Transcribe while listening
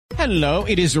Hello,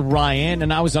 it is Ryan,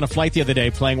 and I was on a flight the other day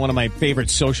playing one of my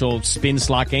favorite social spin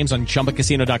slot games on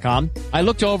ChumbaCasino.com. I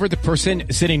looked over at the person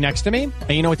sitting next to me, and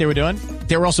you know what they were doing?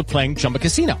 They were also playing Chumba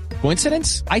Casino.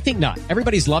 Coincidence? I think not.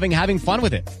 Everybody's loving having fun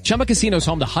with it. Chumba Casino is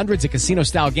home to hundreds of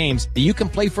casino-style games that you can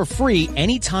play for free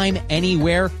anytime,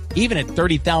 anywhere, even at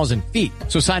 30,000 feet.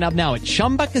 So sign up now at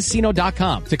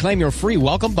ChumbaCasino.com to claim your free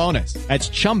welcome bonus. That's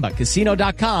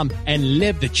ChumbaCasino.com and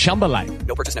live the Chumba life.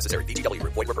 No purchase necessary. VGW.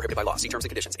 Void where prohibited by law. See terms and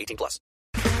conditions. 18+.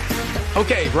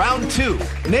 Okay, round two.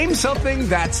 Name something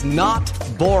that's not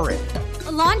boring.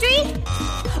 A laundry?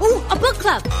 Ooh, a book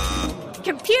club.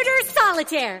 Computer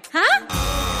solitaire, huh?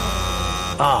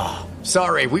 Ah,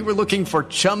 sorry, we were looking for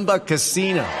Chumba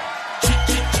Casino.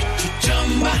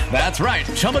 That's right,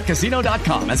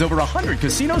 ChumbaCasino.com has over 100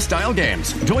 casino-style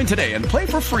games. Join today and play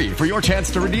for free for your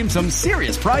chance to redeem some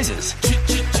serious prizes.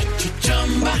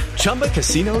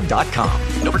 ChumbaCasino.com.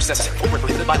 No purchase necessary. Void where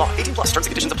prohibited by law. 18+. Terms and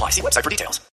conditions apply. See website for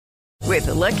details. With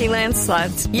the Lucky Land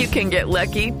Slots, you can get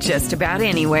lucky just about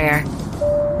anywhere.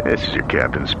 This is your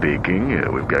captain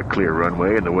speaking. We've got clear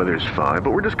runway and the weather's fine,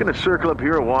 but we're just going to circle up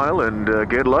here a while and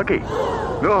get lucky.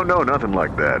 No, nothing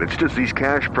like that. It's just these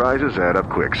cash prizes add up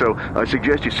quick. So I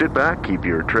suggest you sit back, keep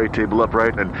your tray table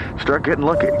upright, and start getting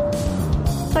lucky.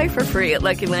 Play for free at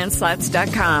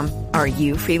LuckyLandSlots.com. Are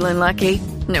you feeling lucky?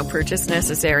 No purchase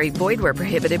necessary. Void where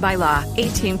prohibited by law.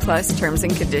 18+ terms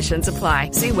and conditions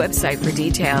apply. See website for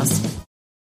details.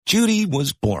 Judy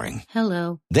was boring.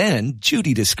 Hello. Then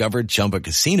Judy discovered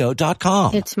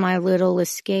ChumbaCasino.com. It's my little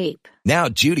escape. Now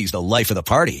Judy's the life of the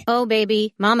party. Oh,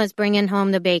 baby, mama's bringing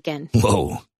home the bacon.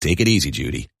 Whoa, take it easy,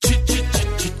 Judy.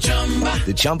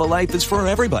 The Chumba life is for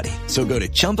everybody. So go to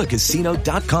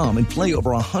ChumbaCasino.com and play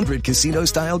over 100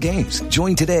 casino-style games.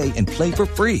 Join today and play for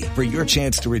free for your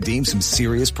chance to redeem some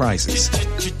serious prizes.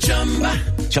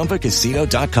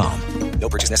 ChumbaCasino.com. No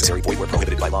purchase necessary. Void where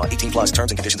prohibited by law. 18+.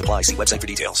 Terms and conditions apply. See website for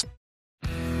details.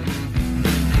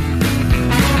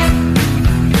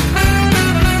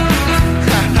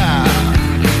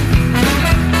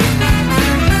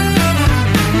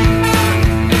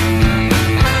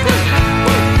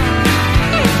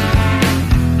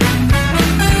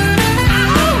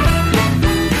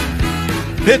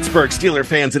 Pittsburgh Steelers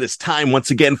fans, it is time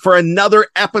once again for another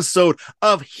episode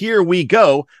of Here We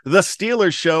Go, the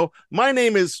Steelers Show. My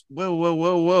name is,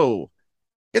 whoa.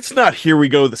 It's not Here We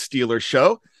Go, the Steelers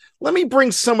Show. Let me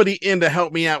bring somebody in to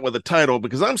help me out with the title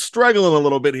because I'm struggling a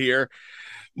little bit here.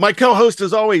 My co-host,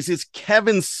 as always, is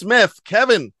Kevin Smith.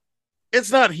 Kevin,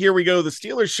 it's not Here We Go, the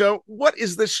Steelers Show. What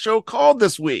is this show called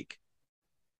this week?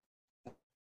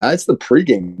 It's the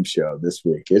pregame show this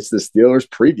week. It's the Steelers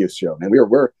preview show, man.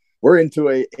 We're into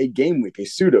a game week, a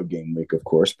pseudo game week, of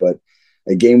course, but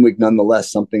a game week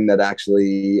nonetheless, something that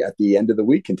actually at the end of the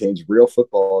week contains real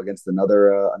football against an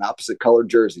opposite colored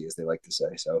jersey, as they like to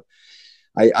say. So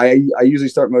I usually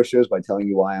start most shows by telling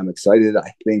you why I'm excited.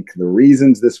 I think the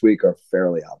reasons this week are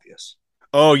fairly obvious.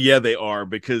 Oh, yeah, they are,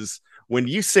 because when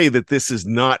you say that this is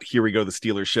not Here We Go, the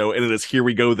Steelers Show, and it is Here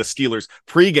We Go, the Steelers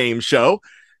pregame show,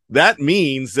 that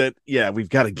means that, yeah, we've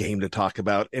got a game to talk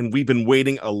about, and we've been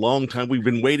waiting a long time. We've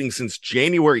been waiting since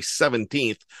January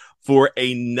 17th for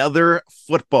another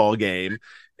football game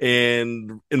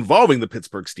and involving the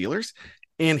Pittsburgh Steelers,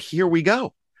 and here we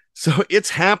go. So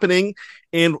it's happening,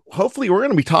 and hopefully we're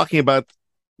going to be talking about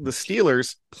the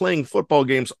Steelers playing football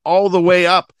games all the way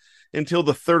up until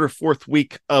the 3rd or 4th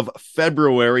week of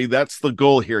February. That's the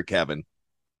goal here, Kevin.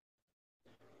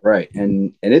 Right,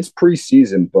 and it's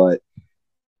preseason, but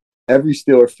every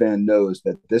Steeler fan knows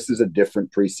that this is a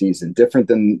different preseason, different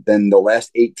than the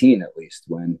last 18, at least.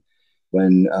 When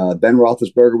Ben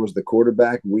Roethlisberger was the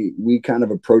quarterback, we kind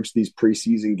of approached these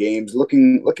preseason games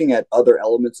looking at other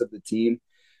elements of the team.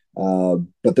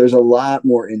 But there's a lot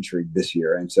more intrigue this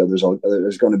year, and so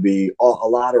there's going to be a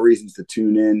lot of reasons to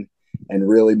tune in and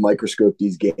really microscope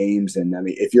these games. And I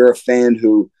mean, if you're a fan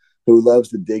who loves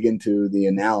to dig into the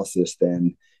analysis,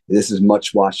 then this is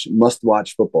must-watch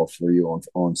football for you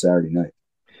on Saturday night.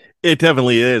 It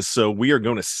definitely is. So we are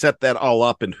going to set that all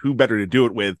up, and who better to do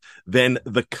it with than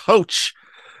the coach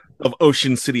of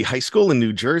Ocean City High School in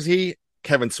New Jersey.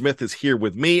 Kevin Smith is here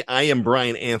with me. I am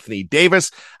Brian Anthony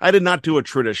Davis. I did not do a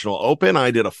traditional open.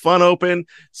 I did a fun open.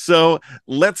 So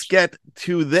let's get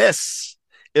to this.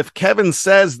 If Kevin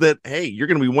says that, hey, you're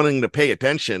going to be wanting to pay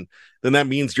attention, then that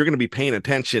means you're going to be paying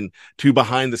attention to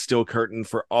Behind the Steel Curtain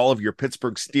for all of your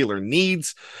Pittsburgh Steeler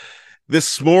needs.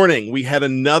 This morning, we had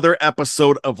another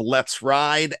episode of Let's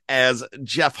Ride, as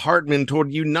Jeff Hartman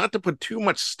told you not to put too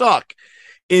much stock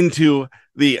into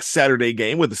the Saturday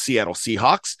game with the Seattle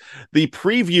Seahawks. The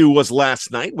preview was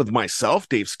last night with myself,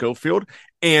 Dave Schofield,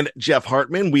 and Jeff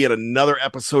Hartman. We had another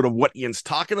episode of What Ian's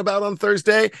Talking About on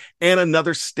Thursday and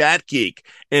another Stat Geek.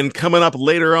 And coming up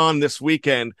later on this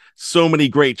weekend, so many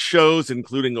great shows,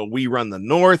 including a We Run the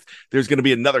North. There's going to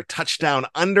be another Touchdown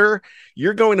Under.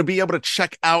 You're going to be able to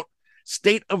check out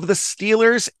State of the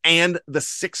Steelers and the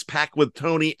Six Pack with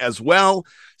Tony as well.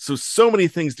 So many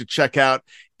things to check out.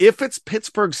 If it's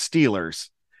Pittsburgh Steelers,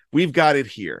 we've got it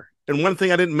here. And one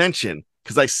thing I didn't mention,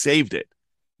 because I saved it,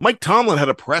 Mike Tomlin had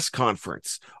a press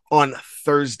conference on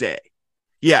Thursday.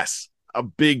 Yes, a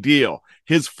big deal.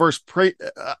 His first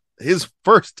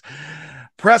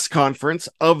press conference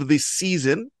of the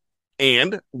season,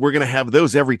 and we're going to have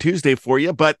those every Tuesday for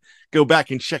you, but go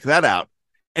back and check that out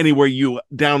anywhere you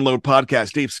download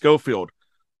podcasts. Dave Schofield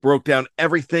broke down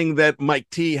everything that Mike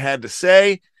T had to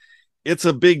say. It's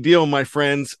a big deal, my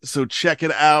friends, so check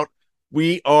it out.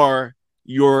 We are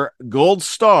your gold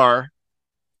star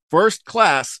first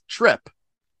class trip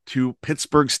to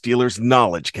Pittsburgh Steelers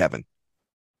knowledge, Kevin.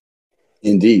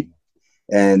 Indeed.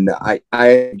 And I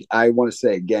want to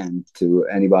say again to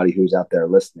anybody who's out there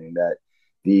listening that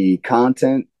the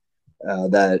content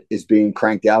that is being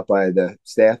cranked out by the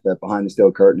staff at Behind the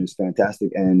Steel Curtain is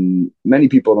fantastic. And many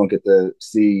people don't get to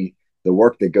see the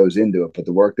work that goes into it, but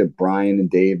the work that Brian and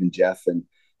Dave and Jeff and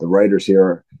the writers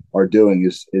here are doing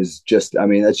is just, I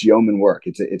mean, that's yeoman work.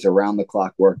 It's around the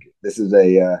clock work. This is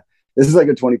like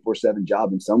a 24/7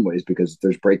 job in some ways, because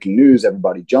there's breaking news,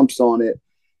 everybody jumps on it.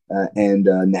 And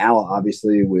now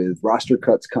obviously with roster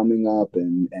cuts coming up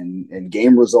and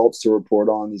game results to report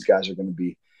on, these guys are going to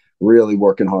be really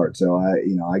working hard. So I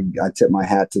tip my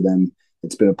hat to them.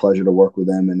 It's been a pleasure to work with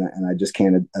them. And I just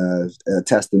can't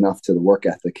attest enough to the work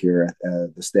ethic here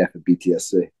at the staff at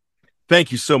BTSC.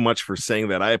 Thank you so much for saying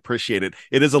that. I appreciate it.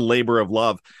 It is a labor of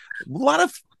love. A lot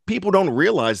of people don't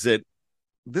realize that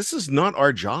this is not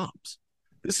our jobs.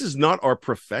 This is not our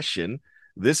profession.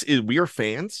 We are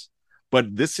fans,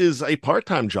 but this is a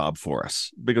part-time job for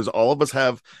us because all of us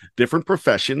have different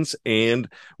professions and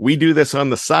we do this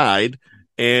on the side.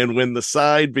 And when the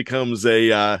side becomes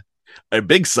a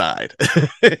big side,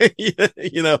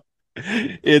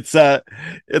 it's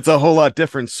a whole lot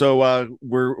different. So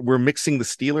we're mixing the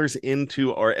Steelers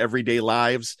into our everyday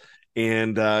lives,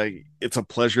 and it's a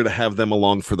pleasure to have them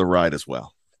along for the ride as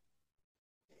well.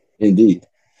 Indeed.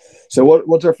 So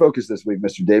what's our focus this week,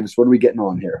 Mr. Davis? What are we getting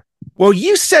on here? Well,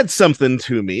 you said something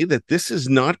to me that this is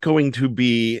not going to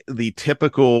be the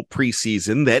typical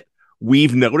preseason that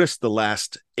we've noticed the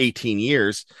last 18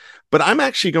 years, but I'm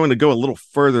actually going to go a little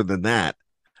further than that.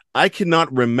 I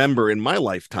cannot remember in my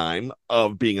lifetime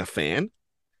of being a fan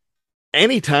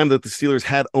any time that the Steelers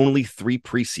had only 3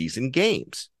 preseason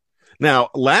games. Now,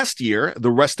 last year,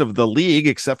 the rest of the league,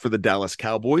 except for the Dallas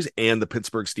Cowboys and the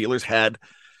Pittsburgh Steelers, had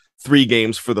 3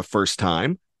 games for the first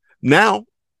time. Now,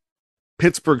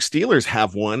 Pittsburgh Steelers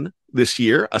have one this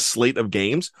year, a slate of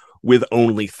games with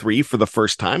only 3 for the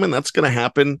first time, and that's going to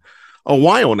happen a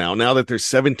while now that there's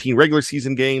 17 regular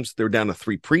season games, they're down to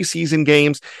 3 preseason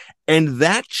games, and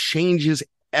that changes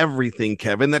everything,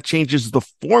 Kevin. That changes the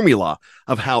formula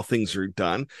of how things are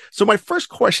done. So my first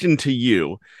question to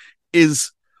you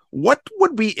is, what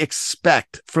would we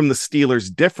expect from the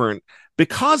Steelers different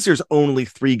because there's only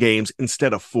 3 games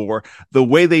instead of 4, the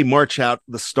way they march out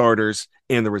the starters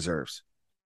and the reserves?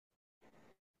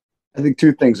 I think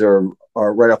 2 things are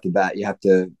right off the bat you have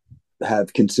to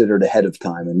have considered ahead of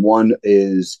time. And one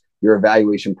is your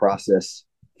evaluation process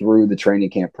through the training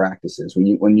camp practices.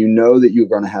 When you know that you're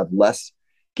going to have less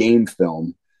game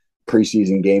film,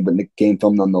 preseason game, but game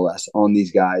film nonetheless on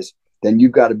these guys, then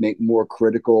you've got to make more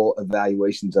critical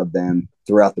evaluations of them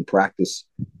throughout the practice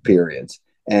periods.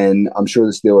 And I'm sure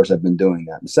the Steelers have been doing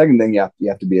that. The second thing you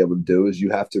have to be able to do is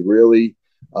you have to really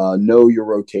know your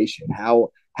rotation.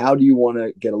 How do you want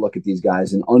to get a look at these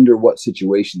guys, and under what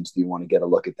situations do you want to get a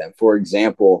look at them? For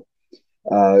example,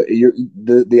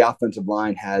 the offensive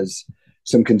line has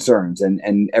some concerns,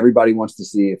 and everybody wants to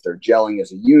see if they're gelling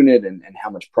as a unit and how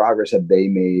much progress have they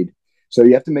made. So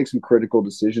you have to make some critical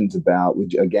decisions about,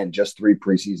 again, just 3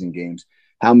 preseason games,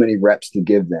 how many reps to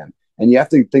give them. And you have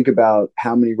to think about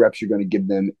how many reps you're going to give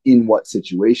them in what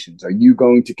situations. Are you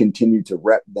going to continue to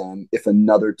rep them if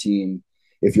another team,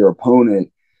 if your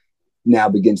opponent now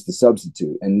begins to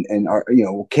substitute, and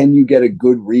can you get a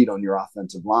good read on your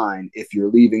offensive line if you're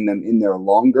leaving them in there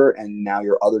longer and now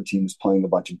your other team is playing a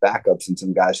bunch of backups and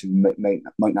some guys who might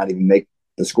not even make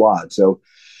the squad. So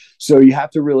you have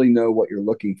to really know what you're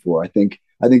looking for. I think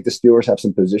the Steelers have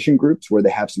some position groups where they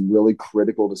have some really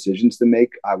critical decisions to make.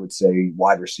 I would say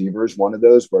wide receiver is one of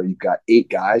those, where you've got 8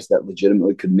 guys that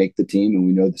legitimately could make the team, and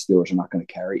we know the Steelers are not going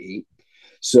to carry 8.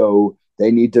 So they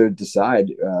need to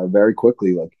decide very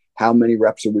quickly, like, how many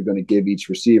reps are we going to give each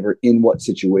receiver? In what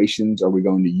situations are we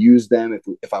going to use them?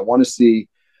 If I want to see,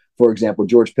 for example,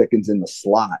 George Pickens in the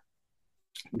slot,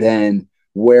 then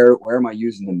where am I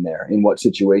using him there? In what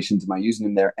situations am I using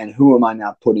him there? And who am I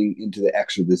now putting into the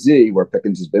X or the Z, where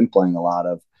Pickens has been playing a lot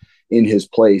of, in his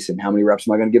place? And how many reps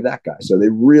am I going to give that guy? So they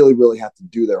really, really have to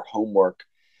do their homework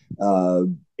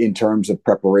in terms of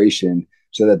preparation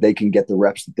so that they can get the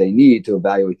reps that they need to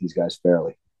evaluate these guys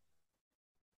fairly.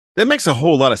 That makes a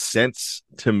whole lot of sense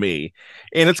to me.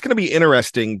 And it's going to be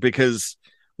interesting because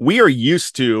we are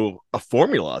used to a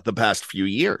formula the past few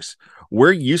years.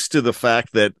 We're used to the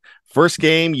fact that first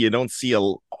game, you don't see a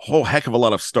whole heck of a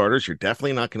lot of starters. You're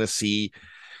definitely not going to see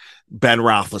Ben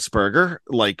Roethlisberger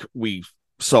like we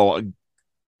saw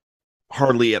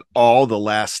hardly at all the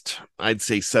last, I'd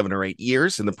say, 7 or 8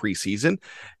 years in the preseason.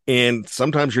 And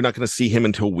sometimes you're not going to see him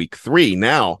until week 3.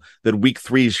 Now that week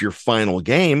 3 is your final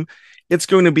game, it's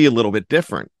going to be a little bit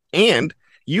different. And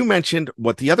you mentioned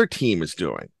what the other team is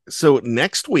doing. So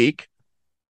next week,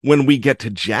 when we get to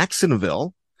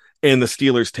Jacksonville and the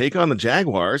Steelers take on the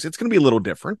Jaguars, it's going to be a little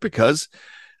different because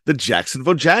the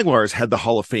Jacksonville Jaguars had the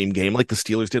Hall of Fame game like the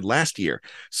Steelers did last year.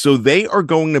 So they are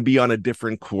going to be on a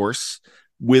different course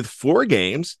with 4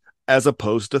 games as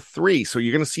opposed to 3. So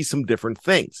you're going to see some different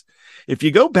things. If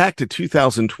you go back to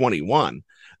 2021,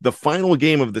 the final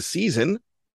game of the season,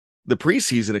 the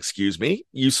preseason,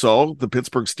 you saw the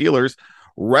Pittsburgh Steelers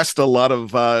rest a lot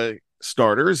of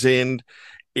starters, and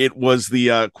it was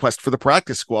the quest for the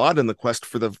practice squad and the quest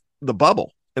for the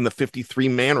bubble and the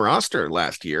 53-man roster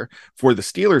last year for the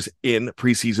Steelers in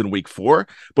preseason week 4.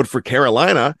 But for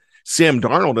Carolina, Sam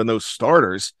Darnold and those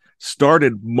starters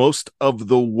started most of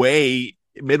the way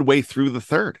midway through the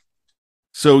third.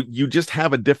 So you just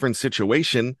have a different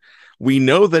situation. We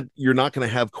know that you're not going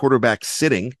to have quarterbacks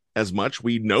sitting as much.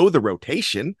 We know the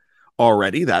rotation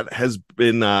already. That has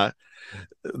been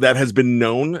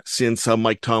known since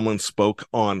Mike Tomlin spoke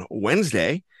on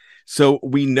Wednesday. So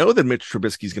we know that Mitch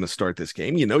Trubisky is going to start this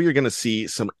game. You know you're going to see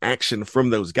some action from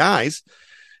those guys,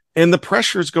 and the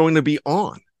pressure is going to be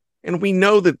on. And we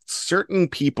know that certain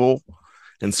people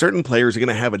and certain players are going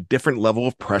to have a different level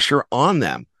of pressure on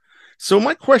them. So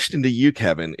my question to you,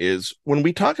 Kevin, is when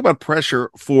we talk about pressure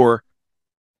for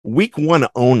week 1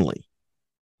 only,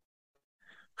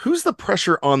 who's the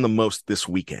pressure on the most this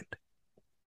weekend?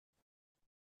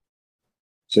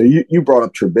 So you brought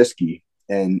up Trubisky,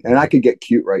 and I could get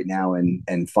cute right now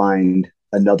and find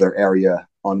another area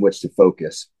on which to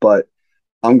focus, but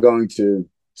I'm going to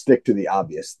stick to the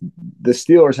obvious. The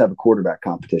Steelers have a quarterback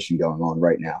competition going on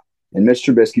right now, and Mitch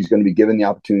Trubisky is going to be given the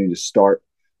opportunity to start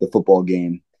the football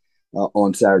game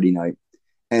on Saturday night.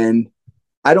 And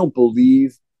I don't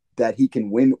believe that he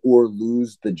can win or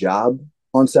lose the job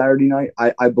on Saturday night.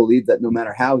 I believe that no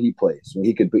matter how he plays,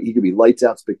 he could be lights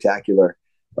out spectacular,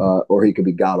 or he could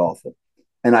be god awful.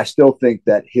 And I still think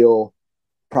that he'll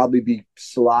probably be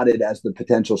slotted as the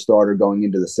potential starter going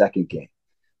into the second game.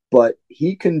 But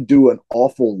he can do an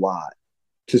awful lot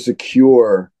to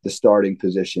secure the starting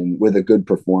position with a good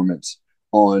performance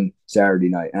on Saturday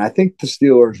night. And I think the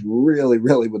Steelers really,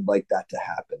 really would like that to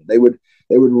happen. They would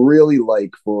really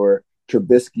like for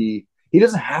Trubisky. He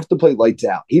doesn't have to play lights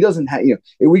out. He doesn't have,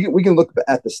 we can look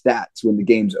at the stats when the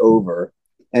game's over.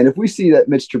 And if we see that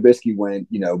Mitch Trubisky went,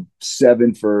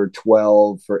 7 for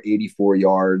 12 for 84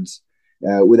 yards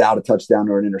without a touchdown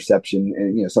or an interception,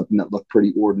 and, something that looked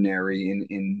pretty ordinary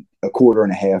in a quarter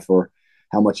and a half or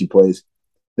how much he plays,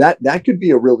 that could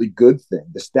be a really good thing.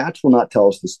 The stats will not tell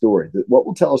us the story. What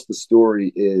will tell us the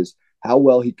story is how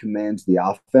well he commands the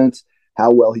offense,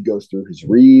 how well he goes through his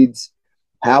reads,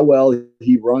 how well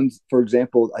he runs. For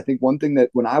example, I think one thing that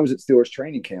when I was at Steelers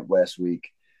training camp last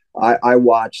week, I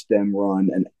watched them run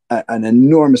an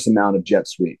enormous amount of jet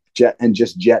sweep, jet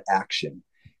action.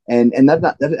 And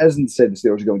that doesn't say the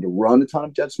Steelers are going to run a ton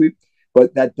of jet sweep,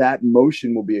 but that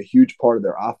motion will be a huge part of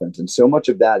their offense. And so much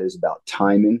of that is about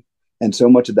timing, and so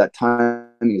much of that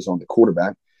timing is on the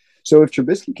quarterback. So if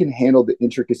Trubisky can handle the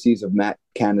intricacies of Matt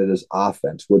Canada's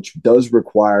offense, which does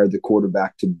require the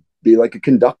quarterback to be like a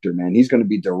conductor, man, he's going to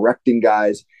be directing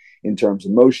guys in terms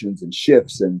of motions and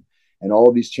shifts and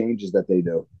all these changes that they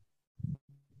do.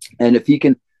 And if he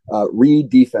can read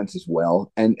defenses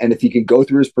well, and if he can go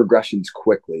through his progressions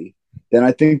quickly, then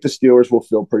I think the Steelers will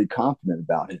feel pretty confident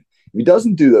about him. If he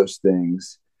doesn't do those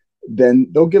things, then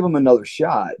they'll give him another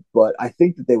shot. But I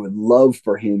think that they would love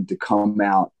for him to come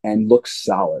out and look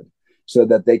solid so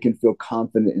that they can feel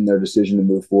confident in their decision to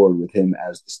move forward with him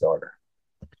as the starter.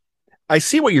 I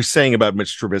see what you're saying about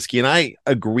Mitch Trubisky, and I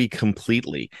agree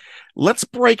completely. Let's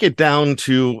break it down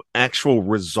to actual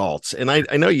results. And I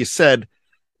know you said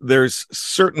there's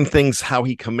certain things how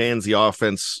he commands the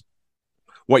offense,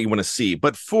 what you want to see.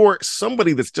 But for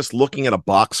somebody that's just looking at a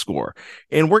box score,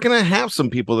 and we're going to have some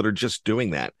people that are just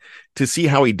doing that to see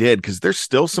how he did, because there's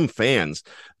still some fans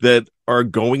that are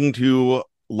going to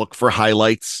look for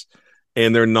highlights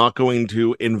and they're not going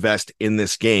to invest in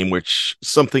this game, which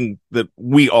something that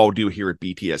we all do here at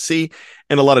BTSC,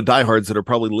 and a lot of diehards that are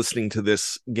probably listening to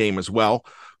this game as well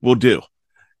will do.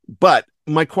 But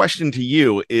my question to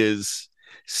you is,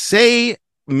 say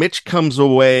Mitch comes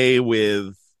away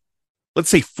with, let's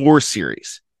say, 4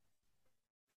 series,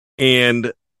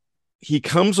 and he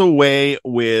comes away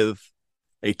with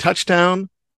a touchdown,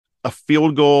 a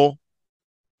field goal,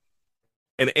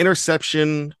 an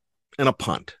interception, and a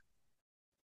punt.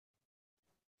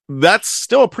 That's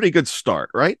still a pretty good start,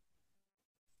 right?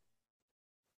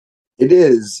 It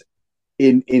is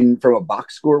in from a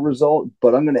box score result,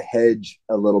 but I'm going to hedge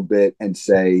a little bit and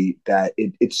say that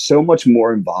it's so much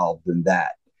more involved than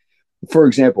that. For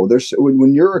example, there's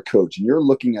when you're a coach and you're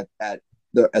looking at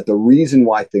the reason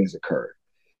why things occurred,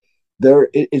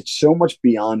 it's so much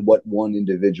beyond what one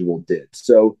individual did.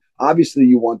 So obviously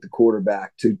you want the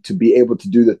quarterback to be able to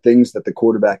do the things that the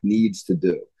quarterback needs to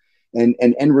do. And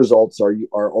end results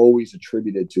are always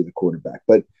attributed to the quarterback.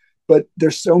 But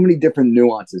there's so many different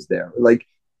nuances there. Like,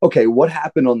 okay, what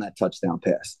happened on that touchdown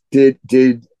pass? Did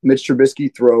Mitch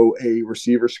Trubisky throw a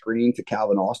receiver screen to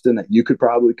Calvin Austin that you could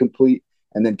probably complete,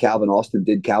 and then Calvin Austin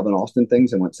did Calvin Austin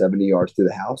things and went 70 yards to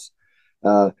the house?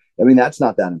 I mean, that's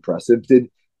not that impressive. Did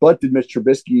Mitch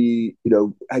Trubisky,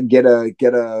 get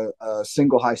a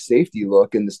single high safety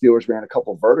look, and the Steelers ran a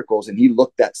couple verticals, and he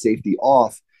looked that safety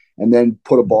off, and then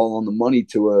put a ball on the money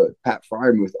to a Pat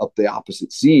Fryermuth up the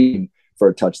opposite seam for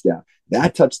a touchdown?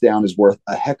 That touchdown is worth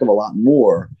a heck of a lot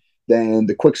more than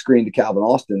the quick screen to Calvin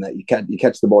Austin that you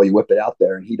catch the ball, you whip it out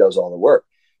there, and he does all the work.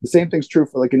 The same thing's true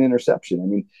for like an interception. I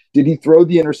mean, did he throw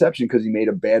the interception because he made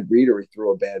a bad read or he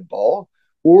threw a bad ball?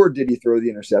 Or did he throw the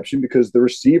interception because the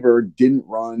receiver didn't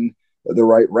run the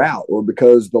right route, or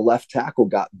because the left tackle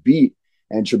got beat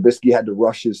and Trubisky had to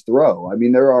rush his throw? I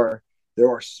mean, there are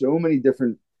so many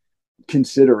different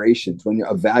considerations when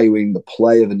you're evaluating the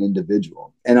play of an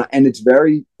individual, and it's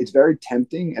very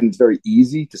tempting and it's very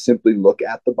easy to simply look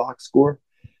at the box score,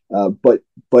 but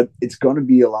it's going to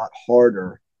be a lot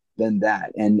harder than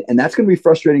that, and that's going to be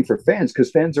frustrating for fans,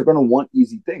 because fans are going to want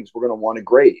easy things. We're going to want to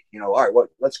grade, all right,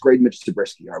 let's grade Mitch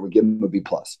Trubisky. All right, we give him a B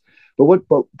plus. But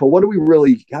what do we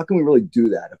really? How can we really do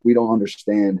that if we don't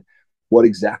understand what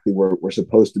exactly we're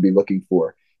supposed to be looking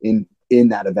for in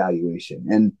that evaluation?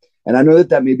 And I know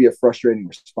that may be a frustrating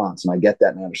response, and I get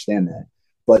that and I understand that.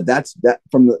 But that's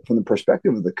from the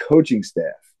perspective of the coaching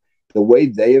staff, the way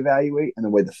they evaluate and the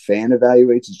way the fan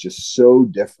evaluates is just so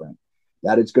different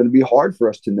that it's going to be hard for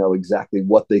us to know exactly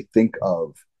what they think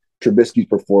of Trubisky's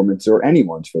performance, or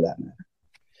anyone's for that matter.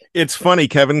 It's funny,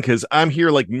 Kevin, because I'm here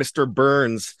like Mr.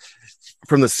 Burns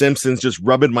from The Simpsons, just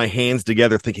rubbing my hands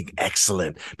together thinking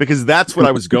excellent, because that's what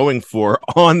I was going for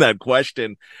on that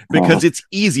question, because it's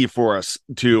easy for us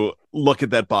to look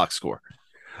at that box score.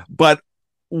 But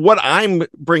what I'm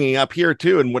bringing up here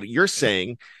too, and what you're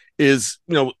saying is,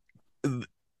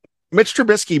 Mitch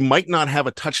Trubisky might not have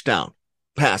a touchdown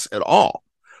pass at all,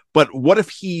 but what if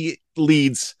he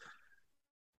leads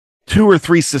 2 or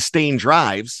 3 sustained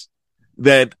drives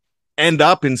that end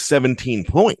up in 17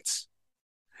 points?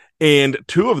 And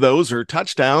 2 of those are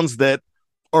touchdowns that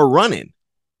are running,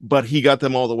 but he got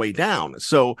them all the way down.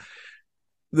 So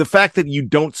the fact that you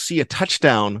don't see a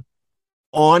touchdown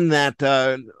on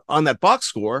that box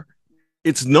score,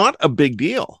 it's not a big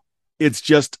deal. It's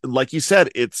just, like you said,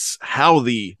 it's how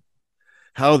the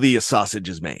sausage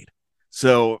is made.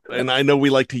 So, and I know we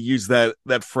like to use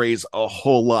that phrase a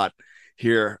whole lot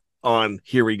here on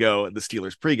Here We Go, the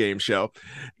Steelers pregame show.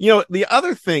 The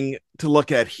other thing to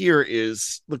look at here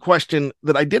is the question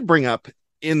that I did bring up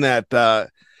in that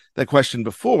question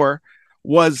before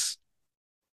was,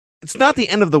 it's not the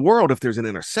end of the world if there's an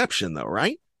interception though,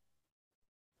 right?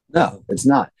 No, it's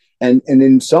not. And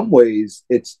in some ways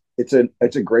it's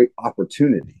a great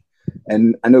opportunity.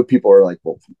 And I know people are like,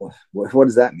 well, what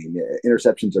does that mean?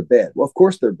 Interceptions are bad. Well, of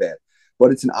course they're bad,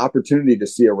 but it's an opportunity to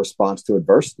see a response to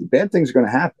adversity. Bad things are going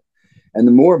to happen. And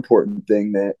the more important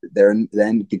thing that there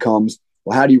then becomes,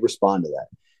 well, how do you respond to that?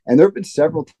 And there have been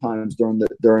several times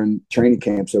during training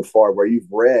camp so far where you've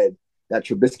read that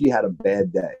Trubisky had a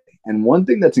bad day. And one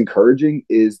thing that's encouraging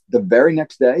is the very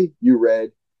next day you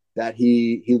read that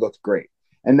he looked great.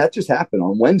 And that just happened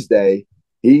on Wednesday.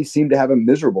 He seemed to have a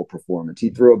miserable performance.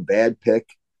 He threw a bad pick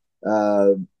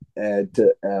the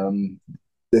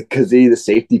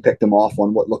safety picked him off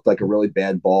on what looked like a really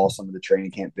bad ball. Some of the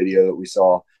training camp video that we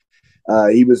saw.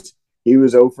 He was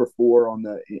 0 for 4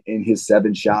 in his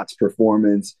 7 shots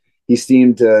performance. He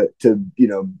seemed to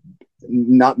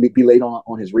not be late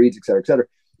on his reads, et cetera, et cetera.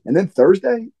 And then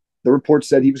Thursday, the report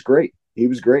said he was great. He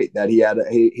was great. That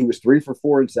he was 3 for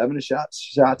 4 in 7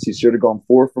 shots. He should have gone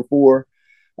 4 for 4.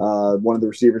 One of the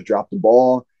receivers dropped the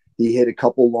ball. He hit a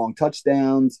couple long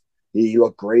touchdowns. He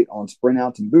looked great on sprint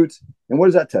outs and boots. And what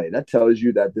does that tell you? That tells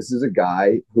you that this is a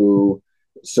guy who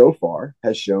so far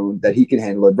has shown that he can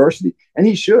handle adversity. And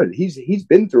he should. He's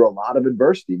been through a lot of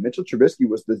adversity. Mitchell Trubisky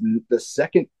was the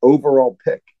second overall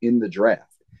pick in the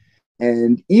draft.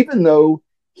 And even though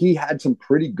he had some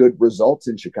pretty good results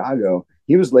in Chicago,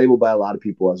 he was labeled by a lot of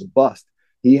people as a bust.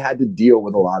 He had to deal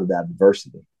with a lot of that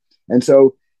adversity. And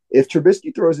so if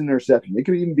Trubisky throws an interception, it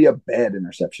could even be a bad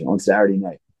interception on Saturday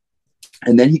night,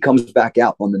 and then he comes back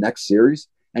out on the next series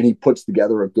and he puts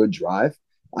together a good drive,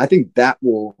 I think that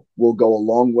will go a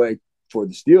long way for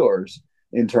the Steelers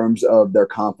in terms of their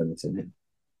confidence in him.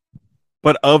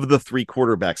 But of the 3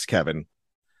 quarterbacks, Kevin,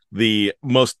 the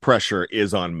most pressure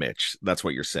is on Mitch. That's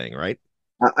what you're saying, right?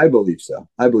 I believe so.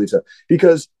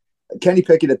 Because Kenny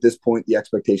Pickett, at this point, the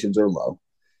expectations are low.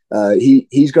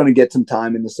 He's going to get some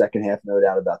time in the second half, no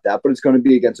doubt about that, but it's going to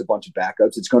be against a bunch of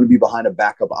backups. It's going to be behind a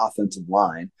backup offensive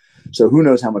line. So who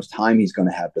knows how much time he's going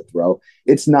to have to throw.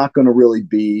 It's not going to really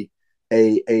be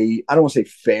I don't want to say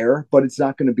fair, but it's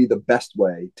not going to be the best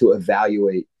way to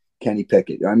evaluate Kenny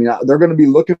Pickett. I mean, they're going to be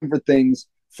looking for things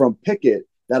from Pickett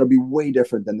that'll be way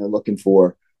different than they're looking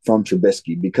for from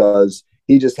Trubisky, because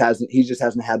he just hasn't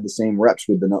had the same reps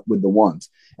with the ones.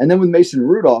 And then with Mason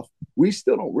Rudolph, we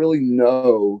still don't really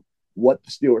know what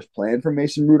the Steelers' plan for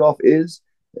Mason Rudolph is.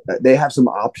 They have some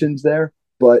options there,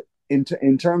 but in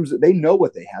terms of, they know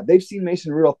what they have. They've seen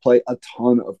Mason Rudolph play a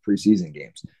ton of preseason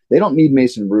games. They don't need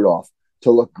Mason Rudolph to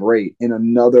look great in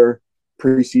another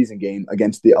preseason game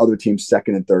against the other team's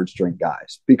second and third string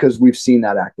guys, because we've seen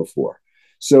that act before.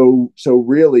 So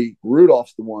really,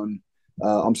 Rudolph's the one.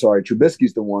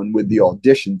 Trubisky's the one with the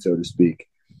audition, so to speak,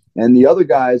 and the other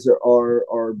guys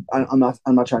are I'm not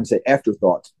trying to say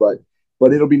afterthoughts, but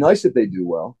it'll be nice if they do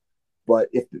well. But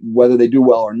whether they do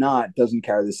well or not doesn't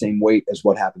carry the same weight as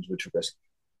what happens with Trubisky.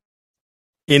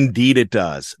 Indeed, it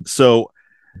does. So,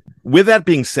 with that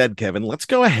being said, Kevin, let's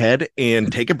go ahead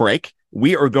and take a break.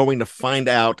 We are going to find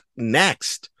out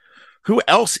next who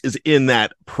else is in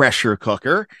that pressure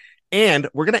cooker, and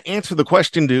we're going to answer the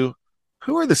question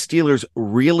who are the Steelers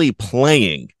really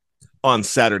playing on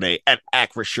Saturday at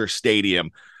Acrisure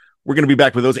Stadium? We're going to be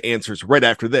back with those answers right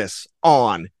after this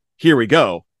on Here We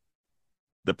Go,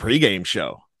 the pregame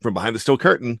show from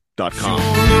BehindTheSteelCurtain.com.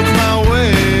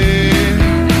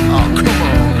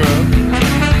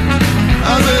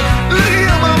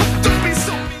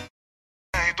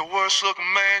 The worst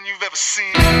looking man you've ever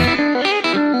seen.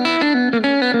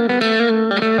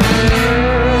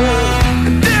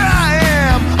 And there I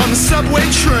am on the subway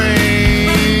train,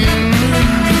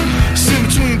 sitting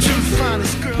between 2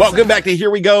 finest girls. Welcome back to Here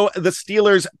We Go, the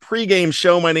Steelers pregame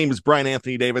show. My name is Brian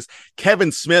Anthony Davis.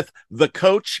 Kevin Smith, the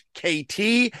coach,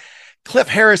 KT. Cliff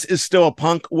Harris is still a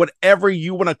punk. Whatever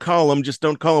you want to call him, just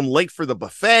don't call him late for the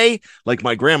buffet, like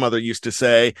my grandmother used to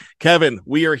say. Kevin,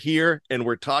 we are here, and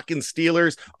we're talking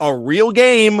Steelers, a real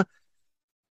game.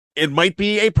 It might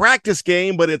be a practice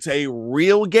game, but it's a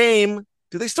real game.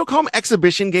 Do they still call them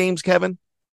exhibition games, Kevin?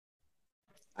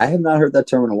 I have not heard that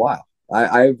term in a while.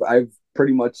 I've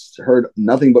pretty much heard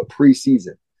nothing but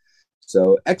preseason.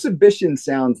 So exhibition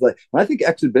sounds like, when I think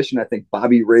exhibition, I think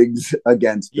Bobby Riggs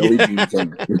against Billy Jean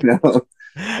King.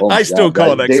 Oh I still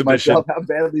call it exhibition. How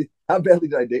badly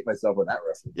did I date myself with that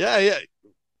wrestling? Yeah.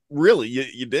 Really,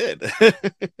 you did.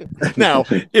 Now,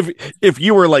 if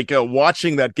you were like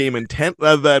watching that game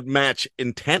that match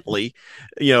intently,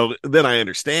 then I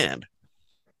understand.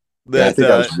 I think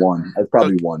I was one. I was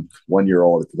probably 1 year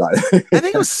old at the time. I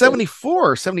think it was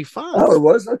 74 or 75. Oh, it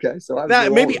was? Okay. So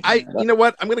maybe you know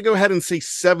what? I'm going to go ahead and say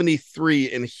 73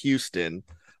 in Houston,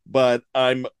 but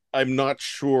I'm not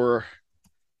sure.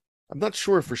 I'm not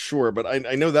sure for sure, but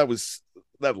I know that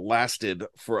lasted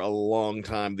for a long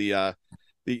time.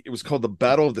 It was called the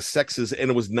Battle of the Sexes,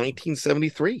 and it was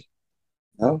 1973.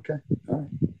 Okay. All right.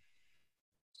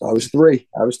 I was three.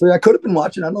 I could have been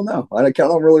watching. I don't know. I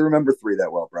don't really remember 3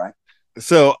 that well, Brian.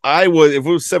 So if it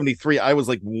was 73, I was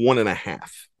like 1.5.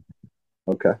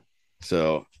 Okay.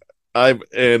 So I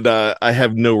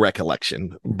have no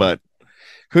recollection, but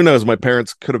who knows? My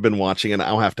parents could have been watching, and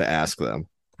I'll have to ask them.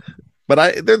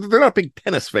 But they're not big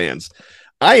tennis fans.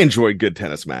 I enjoy a good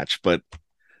tennis match, but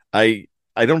I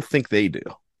don't think they do.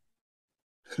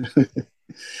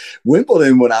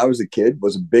 Wimbledon, when I was a kid,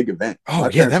 was a big event. Oh,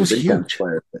 yeah, that was huge.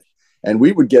 And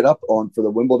we would get up on for the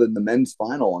Wimbledon, the men's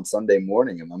final on Sunday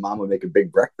morning, and my mom would make a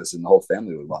big breakfast and the whole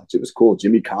family would watch. It was cool.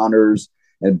 Jimmy Connors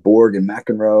and Borg and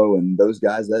McEnroe and those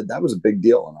guys, that was a big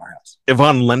deal in our house.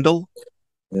 Yvonne Lendl?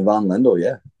 Yvonne Lendl,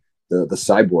 yeah. The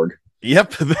cyborg.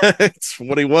 Yep, that's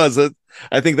what he was.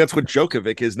 I think that's what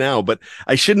Djokovic is now, but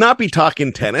I should not be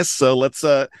talking tennis. So let's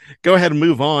go ahead and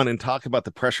move on and talk about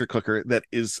the pressure cooker that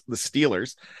is the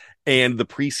Steelers and the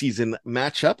preseason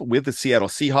matchup with the Seattle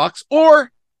Seahawks.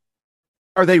 Or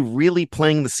are they really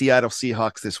playing the Seattle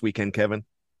Seahawks this weekend, Kevin?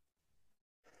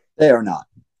 They are not.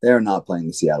 They are not playing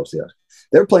the Seattle Seahawks.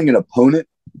 They're playing an opponent,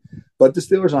 but the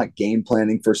Steelers are not game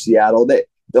planning for Seattle.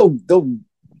 They'll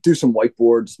do some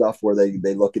whiteboard stuff where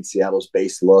they look at Seattle's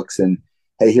base looks and,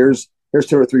 hey, here's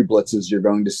 2 or 3 blitzes you're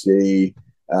going to see.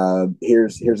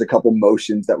 Here's a couple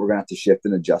motions that we're going to have to shift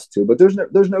and adjust to. But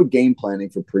there's no game planning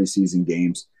for preseason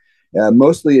games.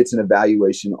 Mostly it's an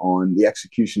evaluation on the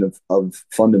execution of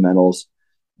fundamentals,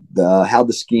 how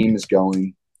the scheme is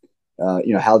going,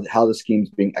 how the scheme's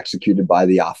being executed by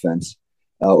the offense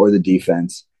or the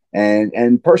defense,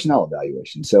 and personnel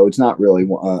evaluation. So it's not really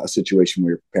a situation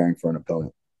where you're preparing for an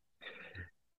opponent.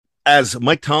 As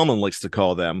Mike Tomlin likes to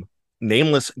call them,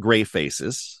 nameless gray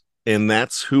faces, and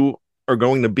that's who are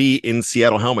going to be in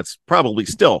Seattle helmets. Probably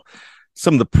still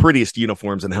some of the prettiest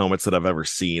uniforms and helmets that I've ever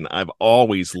seen. I've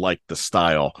always liked the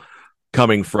style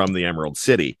coming from the Emerald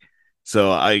City.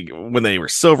 So when they were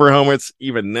silver helmets,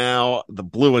 even now, the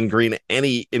blue and green,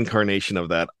 any incarnation of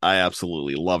that, I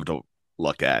absolutely love to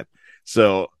look at.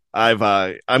 So I'm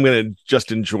going to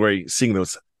just enjoy seeing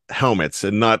those helmets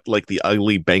and not like the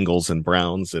ugly Bengals and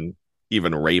Browns and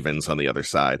even Ravens on the other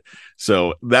side.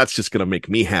 So that's just going to make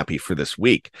me happy for this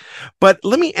week. But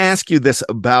let me ask you this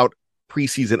about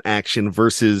preseason action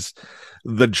versus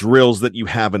the drills that you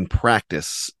have in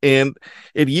practice. And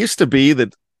it used to be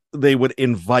that they would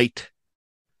invite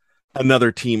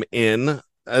another team in.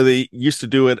 They used to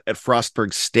do it at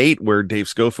Frostburg State, where Dave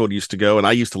Schofield used to go, and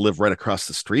I used to live right across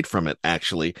the street from it,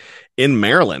 actually, in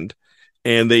Maryland.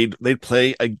 And they'd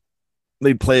play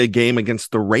a game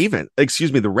against the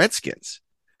Redskins,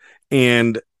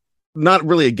 and not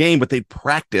really a game, but they'd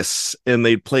practice and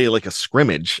they'd play like a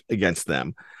scrimmage against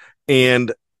them.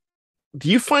 And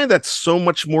do you find that so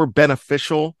much more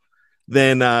beneficial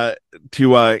than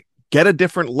to get a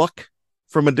different look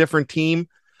from a different team?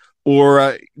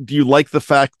 Or do you like the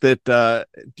fact that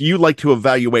do you like to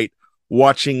evaluate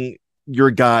watching your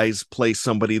guys play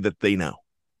somebody that they know?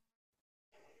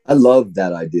 I love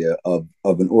that idea of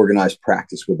an organized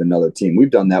practice with another team. We've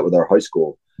done that with our high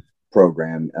school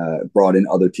program, brought in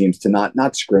other teams to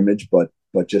not scrimmage, but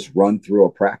just run through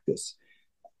a practice.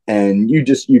 And you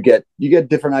get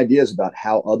different ideas about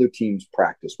how other teams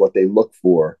practice, what they look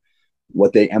for,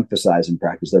 what they emphasize in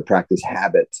practice, their practice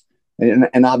habits.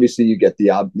 And obviously you get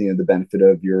the benefit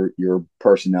of your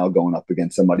personnel going up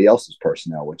against somebody else's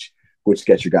personnel, which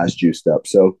gets your guys juiced up.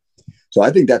 So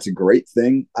I think that's a great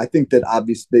thing. I think that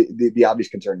obviously the obvious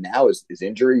concern now is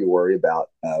injury. You worry about,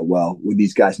 with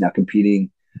these guys now competing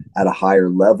at a higher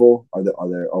level,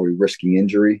 are we risking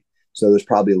injury? So there's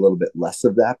probably a little bit less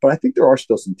of that, but I think there are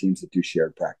still some teams that do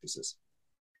shared practices.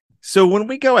 So when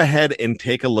we go ahead and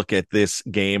take a look at this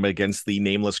game against the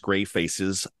nameless gray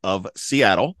faces of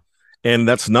Seattle, and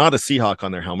that's not a Seahawk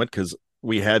on their helmet, because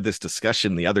we had this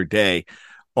discussion the other day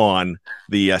on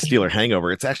the Steeler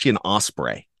Hangover. It's actually an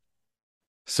osprey.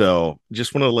 So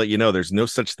just want to let you know there's no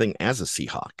such thing as a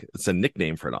Seahawk. It's a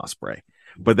nickname for an osprey.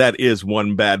 But that is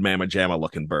one bad mamma jamma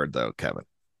looking bird, though, Kevin.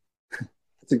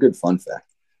 It's a good fun fact.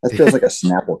 That feels like a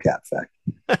Snapple Cap fact.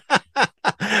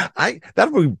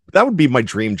 That would be my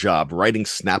dream job, writing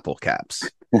Snapple caps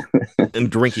and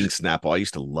drinking Snapple. I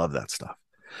used to love that stuff.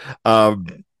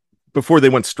 Before they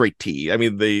went straight tea. I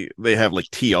mean, they have like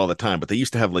tea all the time, but they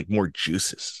used to have like more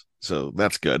juices. So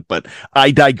that's good. But I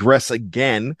digress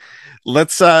again.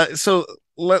 Let's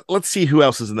see who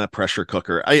else is in that pressure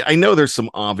cooker. I know there's some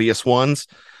obvious ones,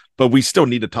 but we still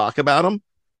need to talk about them.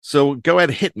 So go ahead,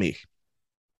 hit me.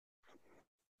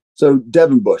 So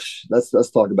Devin Bush,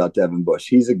 let's talk about Devin Bush.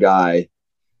 He's a guy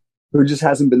who just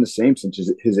hasn't been the same since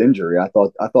his injury. I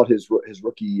thought his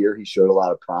rookie year he showed a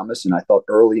lot of promise, and I thought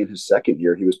early in his second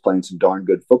year he was playing some darn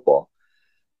good football.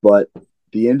 But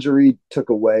the injury took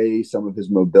away some of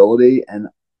his mobility, and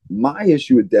my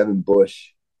issue with Devin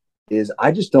Bush is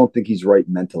I just don't think he's right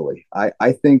mentally.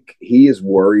 I think he is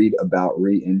worried about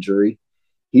re-injury.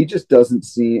 He just doesn't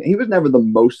seem – he was never the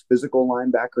most physical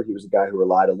linebacker. He was a guy who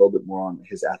relied a little bit more on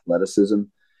his athleticism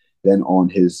than on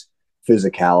his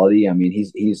physicality. I mean,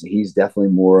 he's definitely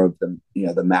more of the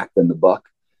Mac than the Buck.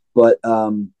 But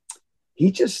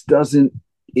he just doesn't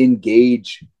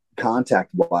engage contact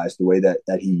wise the way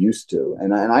that he used to.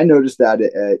 And I noticed that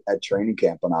at training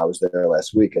camp when I was there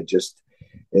last week.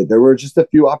 There were just a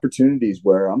few opportunities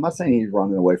where I'm not saying he's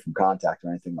running away from contact or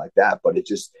anything like that, but it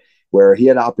just where he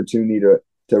had opportunity to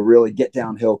really get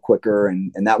downhill quicker,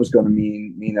 and that was going to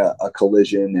mean a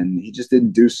collision, and he just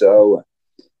didn't do so.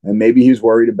 And maybe he was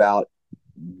worried about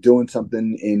doing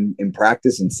something in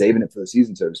practice and saving it for the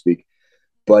season, so to speak.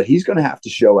 But he's going to have to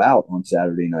show out on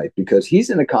Saturday night because he's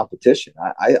in a competition.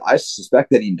 I suspect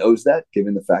that he knows that,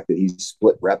 given the fact that he's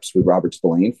split reps with Robert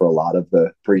Spillane for a lot of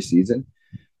the preseason.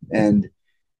 And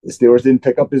the Steelers didn't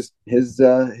pick up his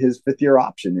fifth-year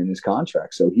option in his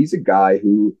contract. So he's a guy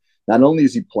who not only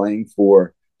is he playing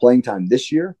for playing time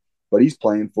this year, but he's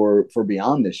playing for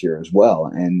beyond this year as well.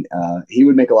 And he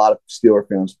would make a lot of Steeler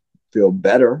fans feel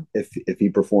better if he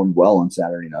performed well on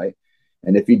Saturday night.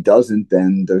 And if he doesn't,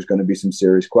 then there's going to be some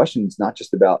serious questions, not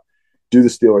just about do the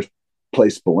Steelers play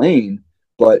Spillane,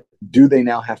 but do they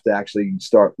now have to actually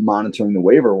start monitoring the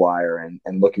waiver wire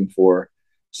and looking for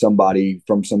somebody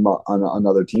from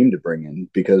another team to bring in,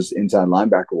 because inside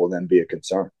linebacker will then be a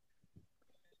concern.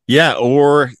 Yeah,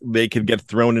 or they could get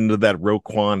thrown into that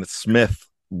Roquan Smith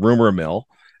rumor mill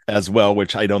as well,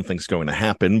 which I don't think is going to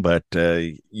happen, but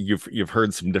you've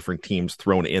heard some different teams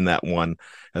thrown in that one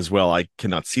as well. I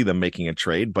cannot see them making a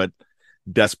trade, but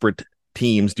desperate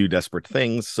teams do desperate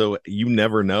things, so you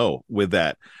never know with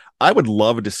that. I would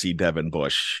love to see Devin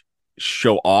Bush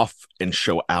show off and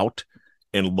show out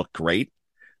and look great,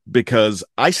 because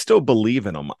I still believe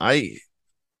in him. I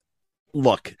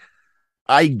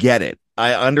get it.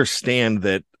 I understand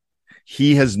that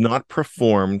he has not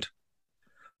performed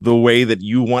the way that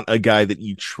you want a guy that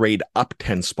you trade up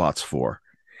 10 spots for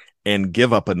and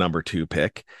give up a number 2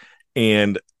 pick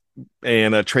and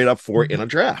a trade up for in a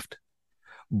draft.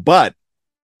 But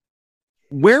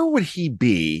where would he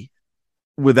be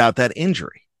without that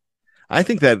injury? I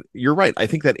think that you're right. I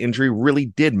think that injury really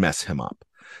did mess him up.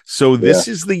 So this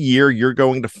is the year you're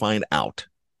going to find out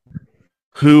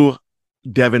who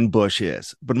Devin Bush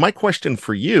is. But my question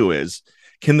for you is,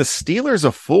 can the Steelers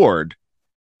afford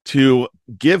to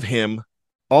give him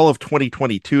all of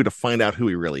 2022 to find out who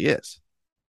he really is?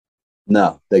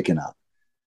 No, they cannot.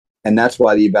 And that's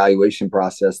why the evaluation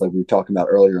process, like we were talking about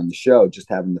earlier in the show, just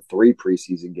having the 3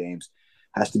 preseason games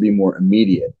has to be more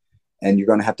immediate. And you're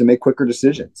going to have to make quicker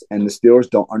decisions. And the Steelers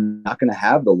are not going to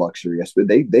have the luxury. Yes, but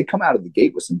they come out of the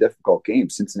gate with some difficult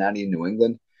games. Cincinnati and New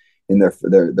England in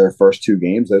their first 2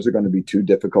 games. Those are going to be 2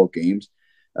 difficult games.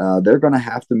 They're going to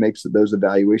have to make those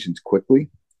evaluations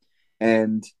quickly.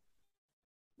 And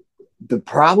the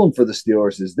problem for the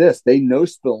Steelers is this: they know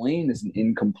Spillane is an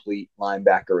incomplete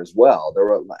linebacker as well.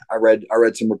 I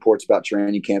read some reports about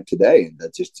training camp today, and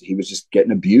that he was just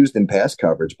getting abused in pass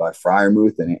coverage by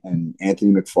Freiermuth and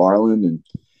Anthony McFarland. And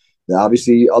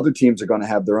obviously, other teams are going to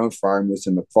have their own Freiermuths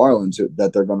and McFarlands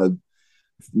that they're going to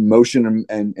motion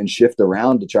and shift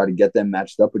around to try to get them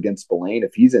matched up against Spillane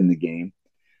if he's in the game.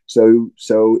 So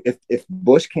if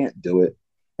Bush can't do it,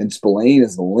 and Spillane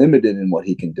is limited in what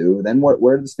he can do, then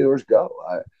where do the Steelers go?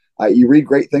 You read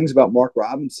great things about Mark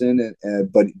Robinson,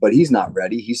 but he's not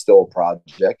ready. He's still a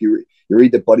project. You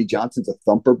read that Buddy Johnson's a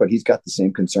thumper, but he's got the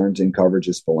same concerns in coverage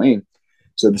as Spillane.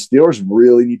 So the Steelers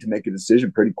really need to make a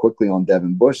decision pretty quickly on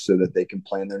Devin Bush so that they can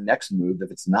plan their next move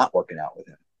if it's not working out with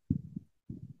him.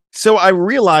 So I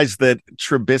realize that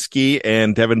Trubisky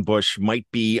and Devin Bush might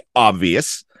be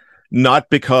obvious,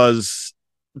 not because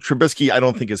Trubisky, I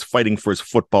don't think, is fighting for his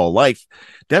football life.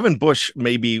 Devin Bush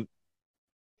may be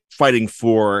fighting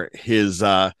for his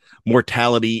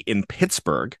mortality in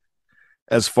Pittsburgh,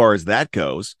 as far as that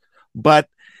goes. But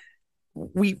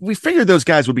we figured those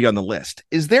guys would be on the list.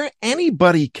 Is there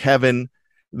anybody, Kevin,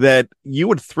 that you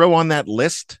would throw on that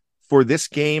list for this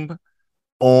game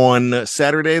on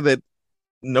Saturday that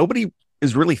nobody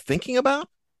is really thinking about?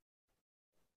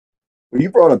 Well, you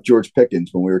brought up George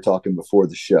Pickens when we were talking before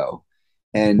the show.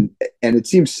 And it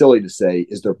seems silly to say,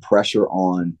 is there pressure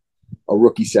on a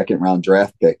rookie 2nd-round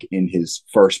draft pick in his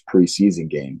first preseason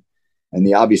game? And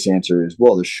the obvious answer is,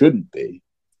 well, there shouldn't be.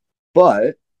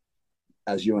 But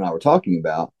as you and I were talking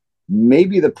about,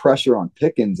 maybe the pressure on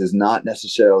Pickens is not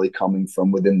necessarily coming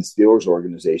from within the Steelers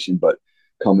organization, but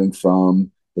coming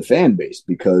from the fan base,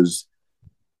 because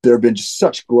there have been just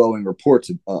such glowing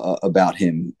reports about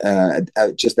him,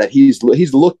 just that he's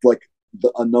looked like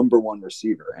a number 1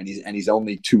 receiver, and he's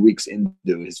only 2 weeks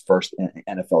into his first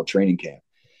NFL training camp.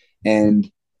 And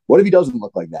what if he doesn't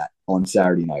look like that on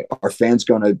Saturday night? Are fans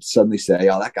going to suddenly say,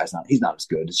 "Oh, that guy's he's not as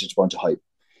good. It's just a bunch of hype"?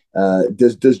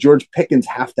 Does George Pickens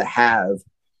have to have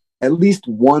at least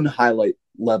one highlight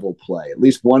level play, at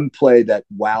least one play that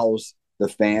wows the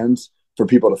fans for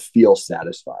people to feel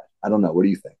satisfied. I don't know. What do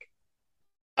you think?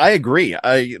 I agree.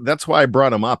 That's why I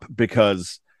brought him up,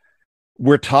 because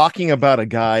we're talking about a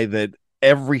guy that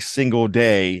every single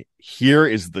day, here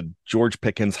is the George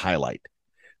Pickens highlight.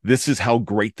 This is how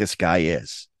great this guy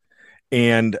is.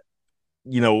 And,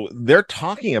 they're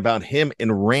talking about him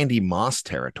in Randy Moss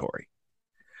territory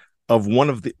of one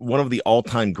of the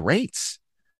all-time greats,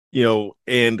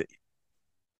 and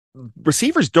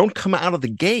receivers don't come out of the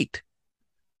gate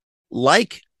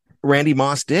like Randy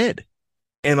Moss did.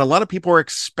 And a lot of people are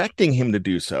expecting him to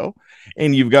do so.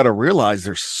 And you've got to realize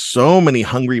there's so many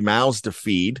hungry mouths to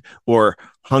feed, or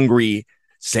hungry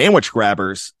sandwich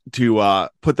grabbers to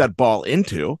put that ball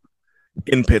into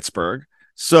in Pittsburgh.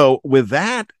 So with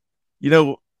that,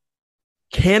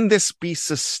 can this be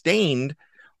sustained?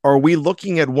 Are we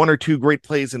looking at one or two great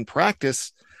plays in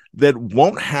practice that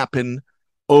won't happen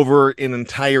over an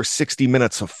entire 60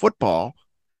 minutes of football?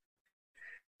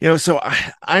 So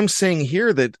I'm saying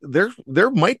here that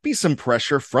there might be some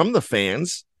pressure from the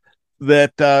fans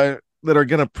that are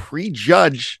going to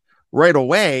prejudge right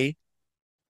away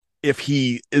if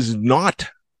he is not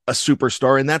a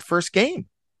superstar in that first game.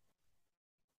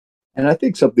 And I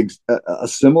think a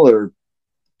similar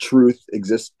truth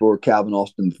exists for Calvin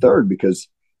Austin III, because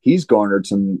he's garnered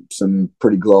some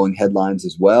pretty glowing headlines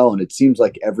as well. And it seems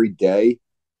like every day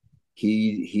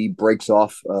he breaks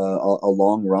off a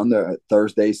long run there.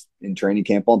 Thursdays in training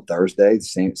camp on Thursday,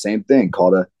 same thing.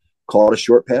 Caught a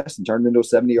short pass and turned it into a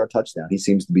 70-yard touchdown. He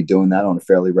seems to be doing that on a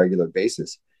fairly regular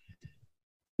basis.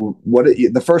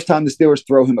 The first time the Steelers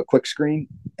throw him a quick screen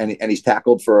and he's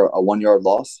tackled for a 1-yard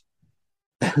loss,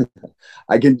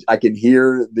 I can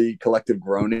hear the collective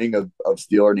groaning of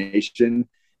Steeler Nation,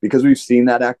 because we've seen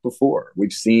that act before.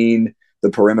 We've seen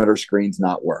the perimeter screens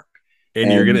not work.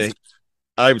 And you're going to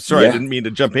 – I'm sorry, I didn't mean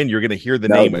to jump in. You're going to hear the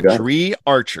name of Dree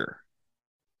Archer.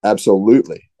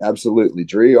 Absolutely.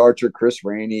 Dree Archer, Chris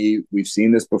Rainey. We've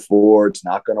seen this before. It's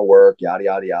not going to work, yada,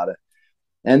 yada, yada.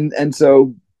 And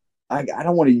so I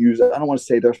don't want to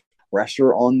say there's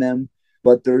pressure on them,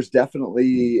 but there's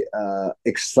definitely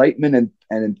excitement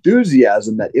and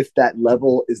enthusiasm that if that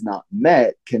level is not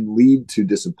met, can lead to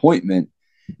disappointment,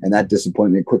 and that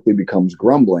disappointment quickly becomes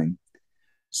grumbling.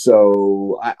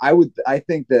 So I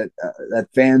think that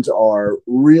fans are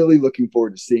really looking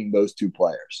forward to seeing those two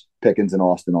players, Pickens and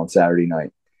Austin, on Saturday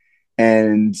night,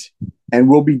 and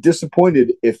will be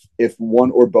disappointed if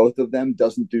one or both of them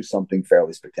doesn't do something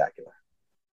fairly spectacular.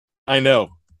 I know.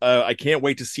 I can't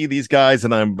wait to see these guys,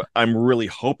 and I'm really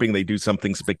hoping they do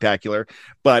something spectacular.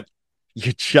 But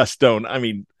you just don't. I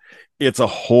mean, it's a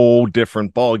whole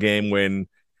different ball game when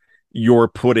you're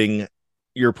putting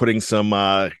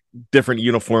some different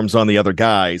uniforms on the other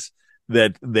guys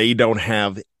that they don't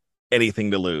have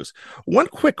anything to lose. One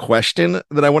quick question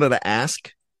that I wanted to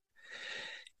ask.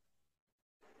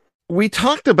 We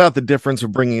talked about the difference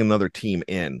of bringing another team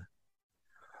in.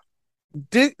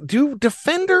 Do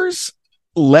defenders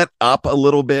let up a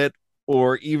little bit,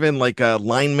 or even like a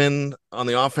lineman on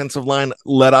the offensive line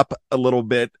let up a little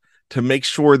bit to make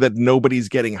sure that nobody's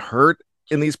getting hurt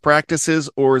in these practices?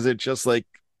 Or is it just like,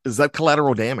 is that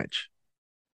collateral damage?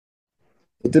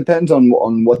 It depends on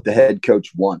what the head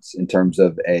coach wants in terms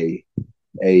of a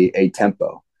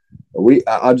tempo.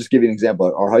 I'll just give you an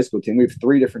example. Our high school team, we have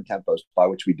 3 different tempos by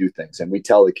which we do things. And we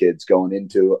tell the kids going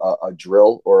into a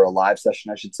drill or a live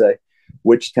session, I should say,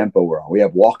 which tempo we're on. We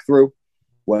have walkthrough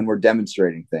when we're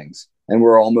demonstrating things. And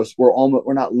we're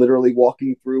not literally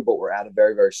walking through, but we're at a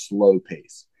very, very slow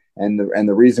pace. And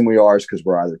the reason we are is because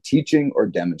we're either teaching or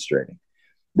demonstrating.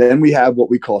 Then we have what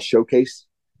we call showcase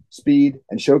speed,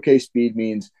 and showcase speed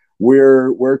means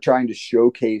we're trying to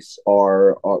showcase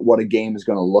our what a game is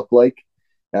going to look like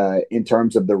in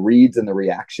terms of the reads and the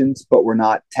reactions, but we're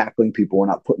not tackling people. We're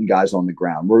not putting guys on the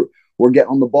ground. We're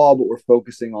getting on the ball, but we're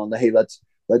focusing on hey, let's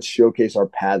showcase our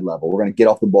pad level. We're going to get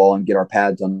off the ball and get our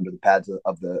pads under the pads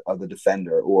of the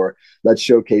defender, or let's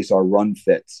showcase our run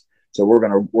fits. So we're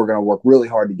going to work really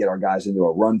hard to get our guys into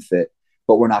a run fit,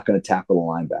 but we're not going to tackle the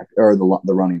linebacker or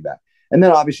the running back. And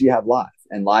then obviously you have live,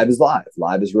 and live is live.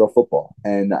 Live is real football.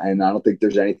 And I don't think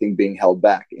there's anything being held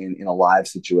back in a live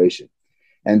situation.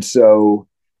 And so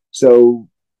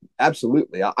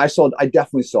absolutely. I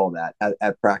definitely saw that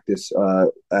at practice,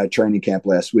 training camp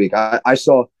last week. I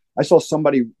saw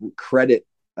somebody credit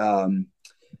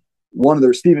one of the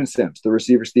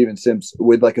receiver Steven Sims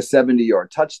with like a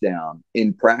 70-yard touchdown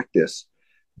in practice.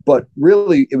 But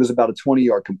really, it was about a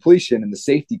 20-yard completion, and the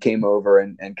safety came over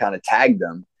and kind of tagged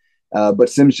them. But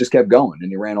Sims just kept going,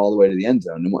 and he ran all the way to the end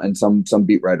zone. And some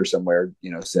beat writer somewhere,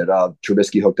 said,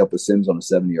 Trubisky hooked up with Sims on a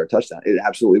 70-yard touchdown. It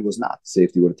absolutely was not. The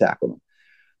safety would have tackled him.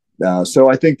 So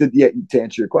I think that, to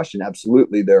answer your question,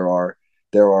 absolutely there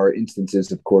are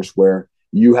instances, of course, where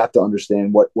you have to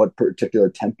understand what particular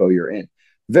tempo you're in.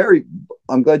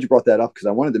 I'm glad you brought that up because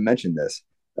I wanted to mention this.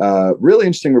 Really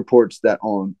interesting reports that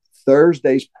on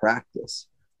Thursday's practice,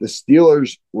 the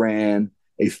Steelers ran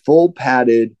a full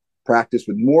padded practice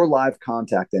with more live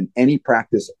contact than any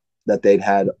practice that they'd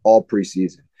had all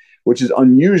preseason, which is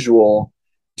unusual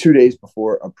 2 days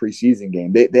before a preseason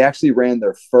game. They actually ran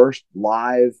their first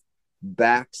live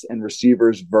backs and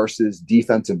receivers versus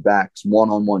defensive backs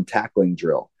one-on-one tackling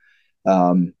drill.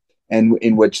 And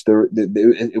in which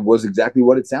it was exactly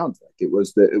what it sounds like. It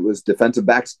was defensive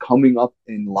backs coming up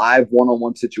in live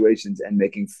one-on-one situations and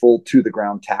making full to the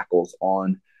ground tackles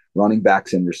on running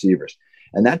backs and receivers.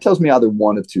 And that tells me either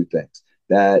one of two things: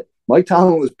 that Mike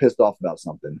Tomlin was pissed off about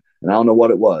something, and I don't know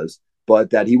what it was, but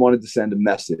that he wanted to send a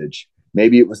message.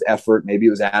 Maybe it was effort, maybe it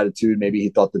was attitude, maybe he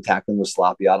thought the tackling was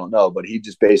sloppy. I don't know, but he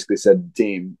just basically said to the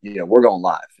team, we're going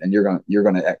live, and you're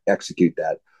going to execute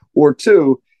that. Or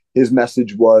two, his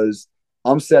message was,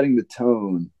 I'm setting the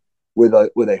tone with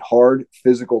a hard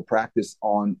physical practice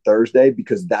on Thursday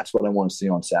because that's what I want to see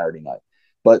on Saturday night.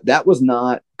 But that was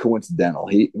not coincidental.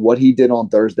 What he did on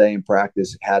Thursday in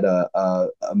practice had a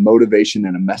motivation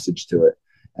and a message to it.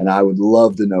 And I would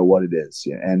love to know what it is.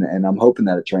 And I'm hoping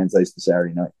that it translates to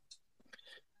Saturday night.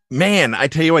 Man, I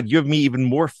tell you what, you have me even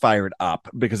more fired up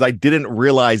because I didn't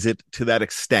realize it to that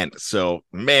extent. So,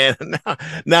 man,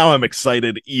 now I'm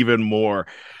excited even more.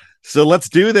 So let's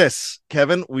do this,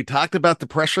 Kevin. We talked about the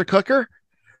pressure cooker.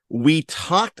 We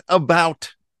talked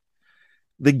about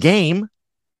the game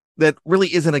that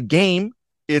really isn't a game.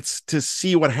 It's to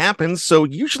see what happens. So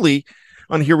usually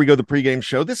on Here We Go, the pregame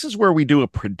show, this is where we do a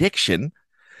prediction.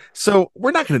 So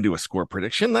we're not going to do a score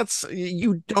prediction.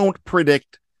 You don't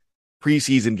predict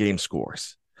preseason game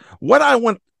scores. What I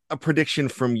want a prediction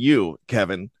from you,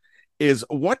 Kevin, is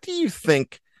what do you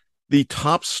think the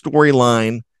top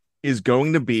storyline is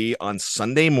going to be on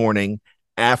Sunday morning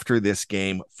after this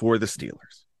game for the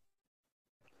Steelers?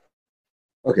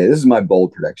 Okay, this is my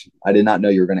bold prediction. I did not know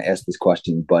you were going to ask this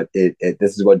question, but this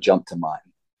is what jumped to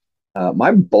mind.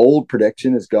 My bold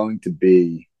prediction is going to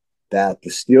be that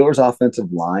the Steelers'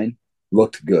 offensive line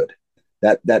looked good,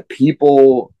 that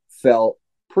people felt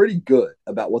pretty good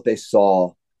about what they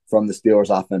saw from the Steelers'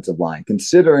 offensive line,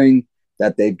 considering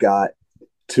that they've got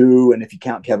two, and if you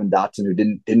count Kevin Dotson, who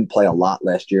didn't play a lot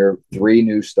last year, 3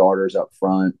 new starters up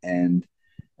front, and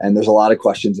there's a lot of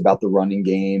questions about the running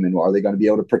game and are they going to be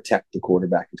able to protect the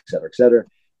quarterback, et cetera, et cetera.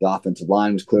 The offensive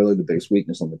line was clearly the biggest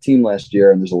weakness on the team last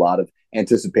year, and there's a lot of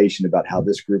anticipation about how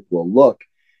this group will look.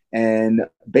 And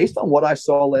based on what I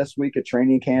saw last week at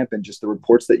training camp and just the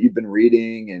reports that you've been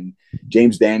reading, and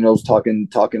James Daniels talking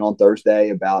on Thursday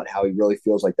about how he really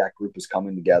feels like that group is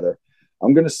coming together,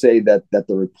 I'm going to say that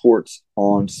the reports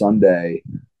on Sunday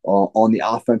on the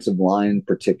offensive line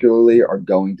particularly are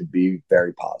going to be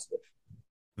very positive.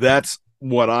 That's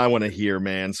what I want to hear,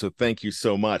 man. So thank you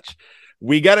so much.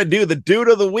 We got to do the dude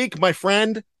of the week, my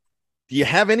friend. Do you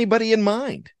have anybody in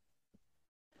mind?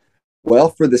 Well,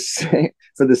 for the sake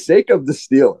of the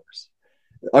Steelers,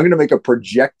 I'm going to make a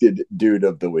projected dude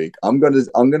of the week. I'm going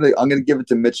to give it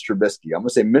to Mitch Trubisky. I'm going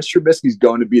to say Mitch Trubisky is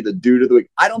going to be the dude of the week.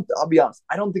 I'll be honest.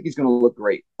 I don't think he's going to look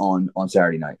great on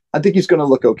Saturday night. I think he's going to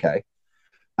look okay.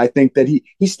 I think that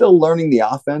he's still learning the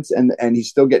offense and he's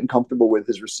still getting comfortable with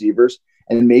his receivers,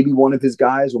 and maybe one of his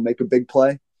guys will make a big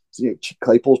play. So,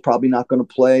 Claypool's probably not going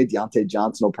to play. Deontay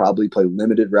Johnson will probably play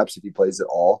limited reps if he plays at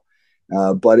all.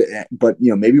 But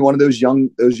maybe one of those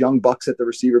young bucks at the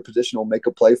receiver position will make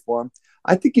a play for him.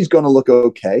 I think he's going to look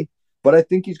okay, but I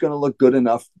think he's going to look good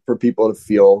enough for people to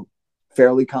feel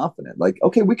fairly confident. Like,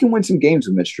 okay, we can win some games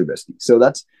with Mitch Trubisky. So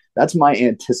that's my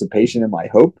anticipation and my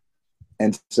hope.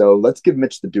 And so let's give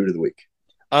Mitch the dude of the week.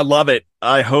 I love it.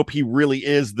 I hope he really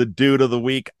is the dude of the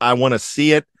week. I want to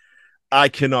see it. I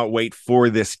cannot wait for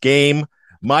this game.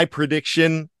 My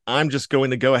prediction, I'm just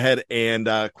going to go ahead and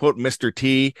quote Mr.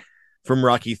 T from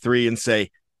Rocky 3 and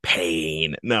say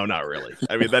pain. No, not really.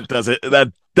 I mean,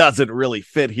 that doesn't really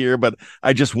fit here, but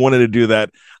I just wanted to do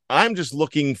that. I'm just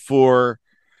looking for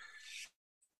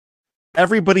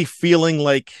everybody feeling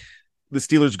like the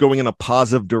Steelers going in a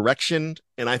positive direction,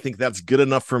 and I think that's good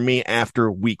enough for me after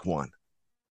week 1.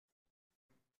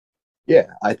 Yeah,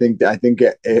 I think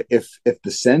if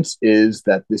the sense is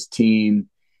that this team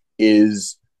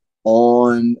is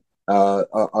on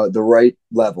the right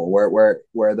level, where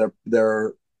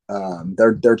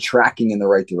they're tracking in the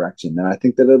right direction, then I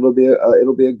think that it'll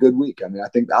be a good week. I mean, I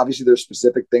think obviously there's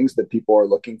specific things that people are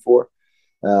looking for,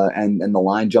 and the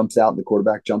line jumps out, and the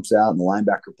quarterback jumps out, and the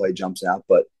linebacker play jumps out,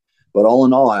 but But all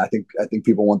in all, I think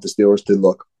people want the Steelers to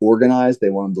look organized. They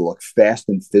want them to look fast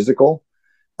and physical,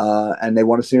 and they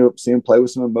want to see them play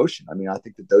with some emotion. I mean, I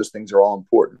think that those things are all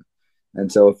important.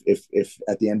 And so if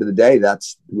at the end of the day,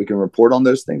 we can report on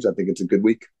those things, I think it's a good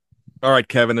week. All right,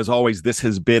 Kevin, as always, this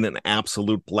has been an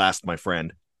absolute blast, my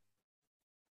friend.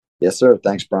 Yes, sir.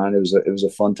 Thanks, Brian. It was a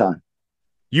fun time.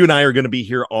 You and I are going to be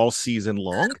here all season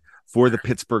long for the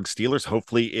Pittsburgh Steelers.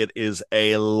 Hopefully it is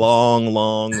a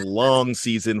long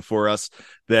season for us,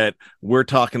 that we're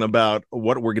talking about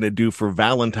what we're going to do for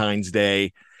Valentine's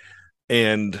Day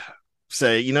and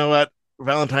say, you know what?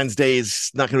 Valentine's Day is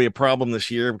not going to be a problem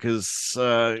this year because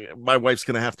my wife's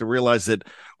going to have to realize that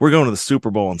we're going to the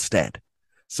Super Bowl instead.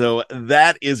 So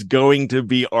that is going to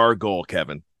be our goal,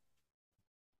 Kevin.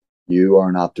 You are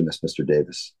an optimist, Mr.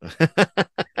 Davis.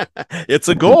 It's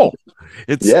a goal.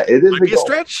 It is might be a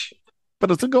stretch,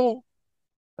 but it's a goal.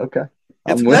 Okay.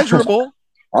 It's measurable.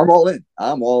 I'm all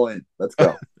in. Let's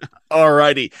go. All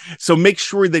righty. So make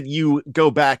sure that you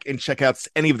go back and check out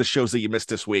any of the shows that you missed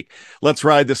this week. Let's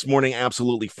Ride this morning.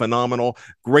 Absolutely phenomenal.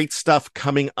 Great stuff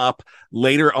coming up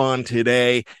later on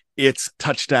today. It's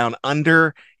Touchdown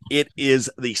Under. It is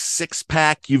the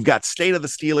 6-pack. You've got State of the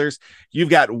Steelers. You've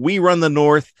got We Run the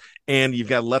North. And you've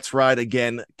got Let's Ride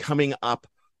again coming up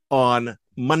on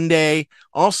Monday.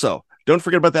 Also, don't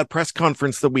forget about that press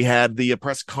conference that we had. The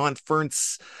press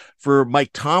conference for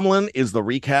Mike Tomlin is the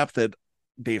recap that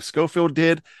Dave Schofield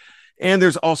did. And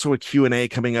there's also a Q&A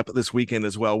coming up this weekend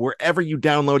as well. Wherever you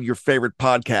download your favorite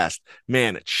podcast,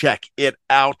 man, check it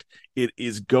out. It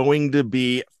is going to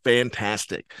be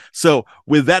fantastic. So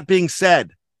with that being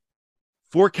said,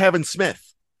 for Kevin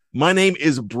Smith, my name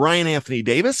is Brian Anthony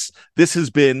Davis. This has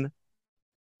been,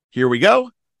 here we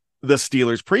go, the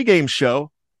Steelers pregame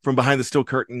show from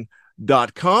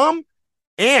BehindTheSteelCurtain.com.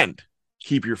 And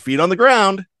keep your feet on the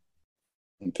ground.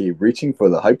 And keep reaching for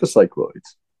the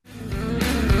hypocycloids.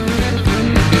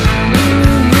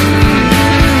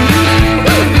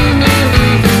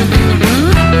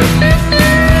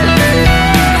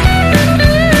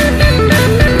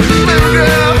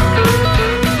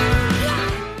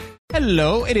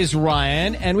 Hello, it is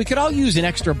Ryan, and we could all use an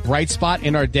extra bright spot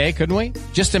in our day, couldn't we?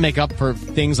 Just to make up for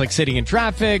things like sitting in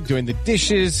traffic, doing the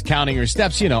dishes, counting your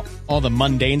steps, all the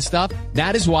mundane stuff.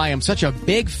 That is why I'm such a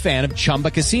big fan of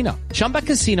Chumba Casino. Chumba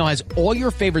Casino has all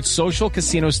your favorite social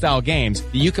casino-style games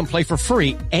that you can play for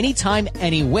free anytime,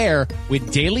 anywhere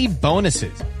with daily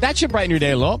bonuses. That should brighten your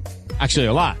day a little. Actually,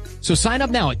 a lot. So sign up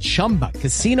now at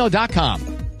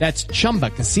ChumbaCasino.com. That's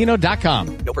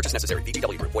ChumbaCasino.com. No purchase necessary.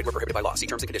 VGW Group. Void where prohibited by law. See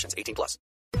terms and conditions. 18+.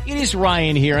 It is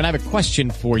Ryan here, and I have a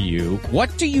question for you.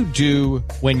 What do you do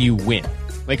when you win?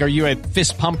 Like, are you a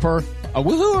fist pumper, a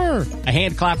woohooer, a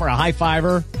hand clapper, a high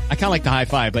fiver? I kind of like the high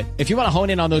five, but if you want to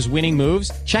hone in on those winning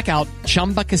moves, check out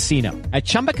Chumba Casino. At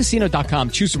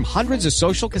ChumbaCasino.com, choose from hundreds of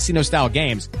social casino-style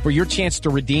games for your chance to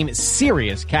redeem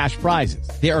serious cash prizes.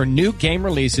 There are new game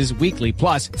releases weekly,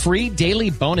 plus free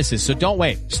daily bonuses, so don't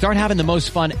wait. Start having the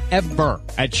most fun ever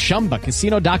at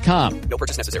ChumbaCasino.com. No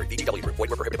purchase necessary. VGW Group. Void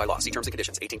where prohibited by law. See terms and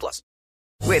conditions. 18+.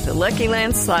 With the Lucky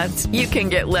Land Slots, you can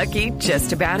get lucky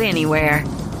just about anywhere.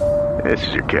 This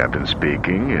is your captain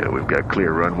speaking. We've got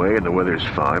clear runway and the weather's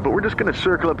fine, but we're just going to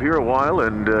circle up here a while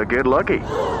and get lucky.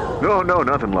 No,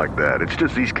 nothing like that. It's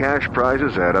just these cash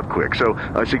prizes add up quick. So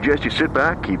I suggest you sit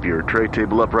back, keep your tray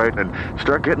table upright, and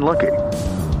start getting lucky.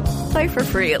 Play for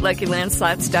free at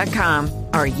LuckyLandSlots.com.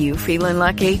 Are you feeling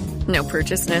lucky? No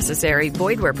purchase necessary.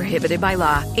 Void where prohibited by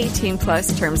law.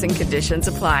 18+ terms and conditions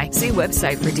apply. See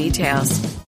website for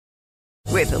details.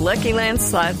 With the Lucky Land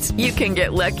Slots, you can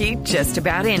get lucky just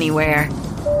about anywhere.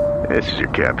 This is your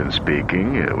captain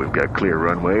speaking. We've got clear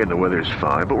runway and the weather's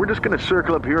fine, but we're just going to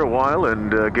circle up here a while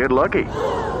and get lucky.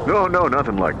 No,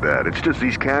 nothing like that. It's just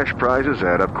these cash prizes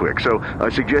add up quick. So I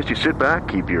suggest you sit back,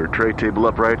 keep your tray table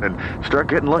upright, and start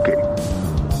getting lucky.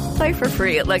 Play for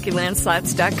free at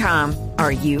LuckyLandSlots.com.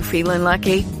 Are you feeling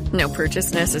lucky? No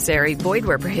purchase necessary. Void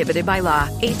where prohibited by law.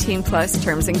 18+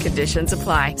 terms and conditions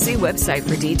apply. See website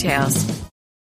for details.